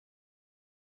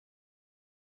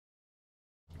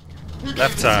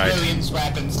Left side. Civilians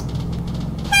weapons.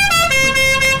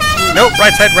 Nope,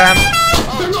 right side ram.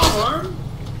 They're not armed.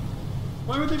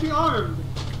 Why would they be armed?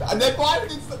 And then why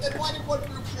did one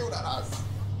group shoot at us?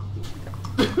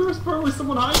 There was probably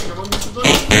someone hiding among the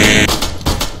civilians.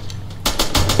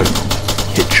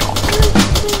 Headshot.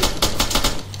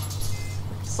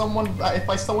 Someone, if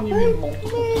by someone you mean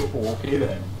multiple people, okay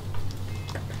then.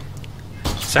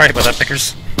 Sorry about that,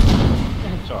 Pickers.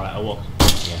 It's alright, I will.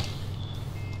 Yeah.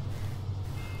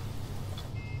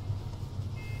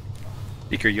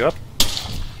 Beaker, you up?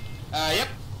 Yep.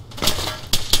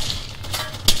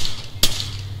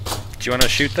 Do you want to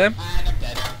shoot them? And I'm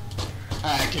dead.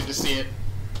 I can just see it.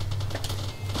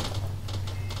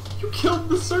 You killed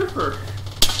the surfer.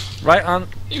 Right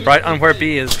on where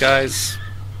B is, guys.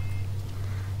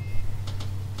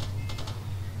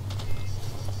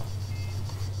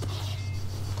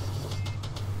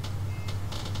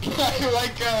 I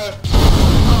like,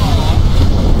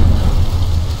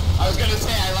 I was gonna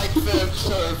say, I like the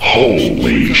sort of...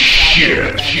 Holy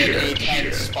shit, shit,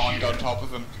 shit, spawned on top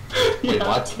of him. Wait, Yeah.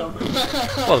 what?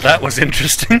 Well, that was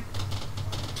interesting.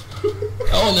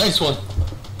 Oh, nice one.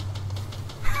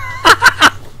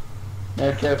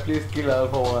 Netkev, please kill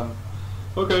Alpha 1.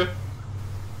 Okay.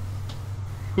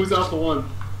 Who's Alpha 1?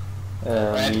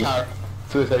 Red Me. car.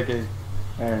 Suicide Cage.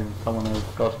 And someone else,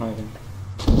 Cosmo, I think.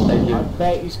 Thank you. I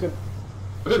bet he's good.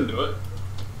 I didn't do it.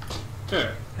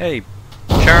 Here. Hey,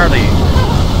 Charlie.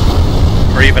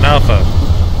 Or even Alpha.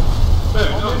 There,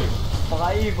 no.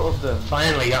 5 of them.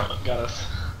 Finally got us.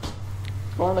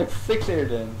 More like 6 air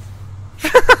dens.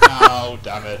 Oh,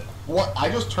 damn it. What? I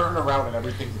just turned around and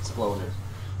everything exploded.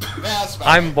 That's fine.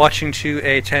 I'm watching two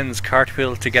A10s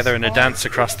cartwheel together in a dance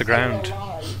across the ground.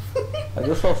 I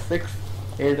just saw 6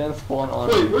 air dens spawn on.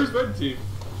 Wait, where's Red Team?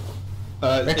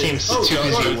 Their team's Oh, too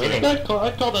busy sorry. winning. I'd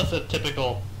call this a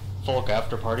typical folk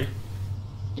after party.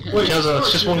 Wait, Chozo,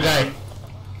 it's just one guy.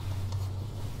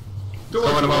 Don't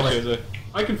Come worry on, about moment. it.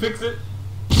 I can fix it.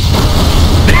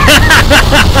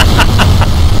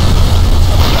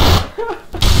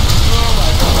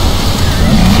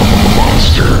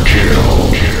 Monster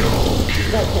kill.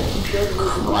 You don't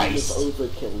really mind Christ.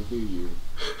 overkill, do you?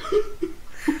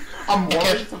 I'm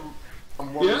worried.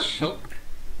 I'm worried. Yeah?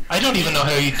 I don't even know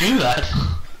how you do that.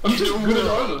 I'm just good at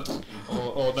armor.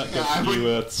 Or that Yeah, I gives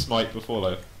you smite before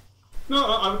though. No,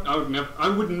 I would never. I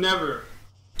would never.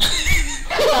 I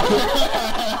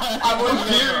How was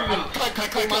dare you?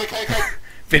 click.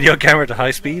 Video camera to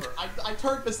high speed. I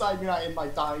turned beside me in my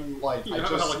dying light. You I have a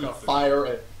just see helicopter. fire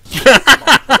it.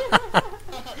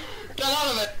 Get out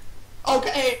of it!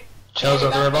 Okay!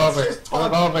 Chozo, the revolver. That's just The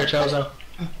revolver, Chozo.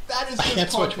 That is I just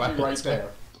can't switch taunting me right weapons, there.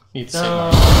 Need to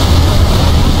No.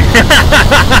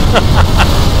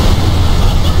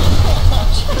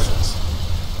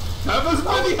 Have as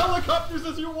many helicopters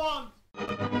as you want.